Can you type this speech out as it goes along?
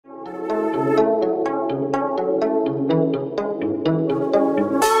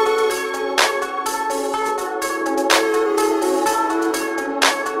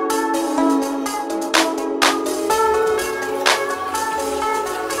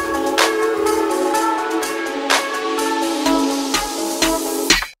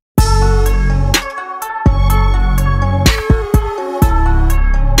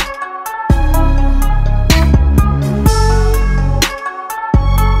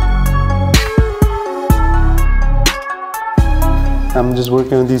I'm just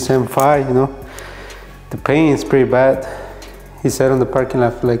working on this M5, you know. The paint is pretty bad. He sat on the parking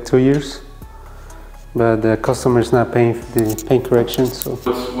lot for like 2 years, but the customer's not paying for the paint correction, so.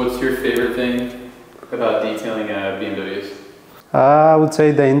 What's your favorite thing about detailing BMWs? I would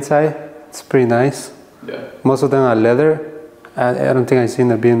say the inside, it's pretty nice. Yeah. Most of them are leather. I don't think I've seen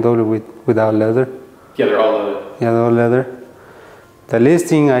a BMW without leather. Yeah, they're all leather. Yeah, they're all leather. The least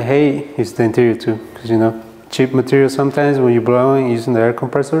thing I hate is the interior too, because you know, cheap material sometimes when you're blowing using the air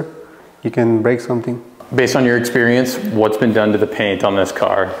compressor, you can break something. Based on your experience, what's been done to the paint on this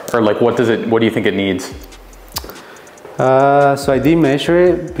car? Or like what do you think it needs? So I did measure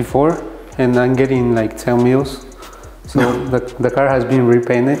it before and I'm getting like 10 mils. So the car has been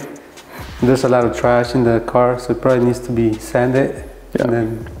repainted. There's a lot of trash in the car, so it probably needs to be sanded and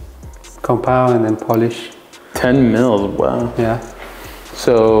then compound and then polish. 10 mils, wow. Yeah.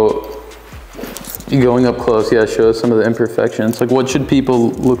 So going up close, yeah, show us some of the imperfections. Like what should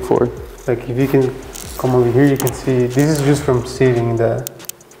people look for? Like if you can come over here, you can see, this is just from sitting in the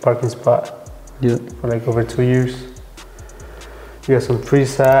parking spot for like over 2 years. You got some tree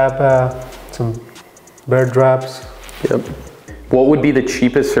sap, some bird drops. Yep. What would be the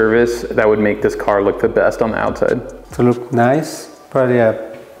cheapest service that would make this car look the best on the outside? To look nice, probably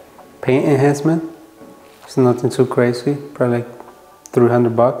a paint enhancement. It's nothing too crazy, probably like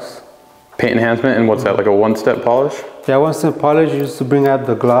 300 bucks. Paint enhancement, and what's that, like a one-step polish? Yeah, one-step polish just to bring out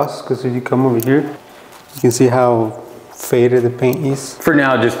the gloss, because if you come over here, you can see how faded the paint is. For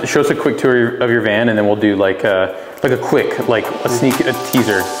now, just show us a quick tour of your van, and then we'll do like a quick, like a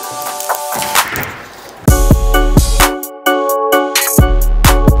teaser.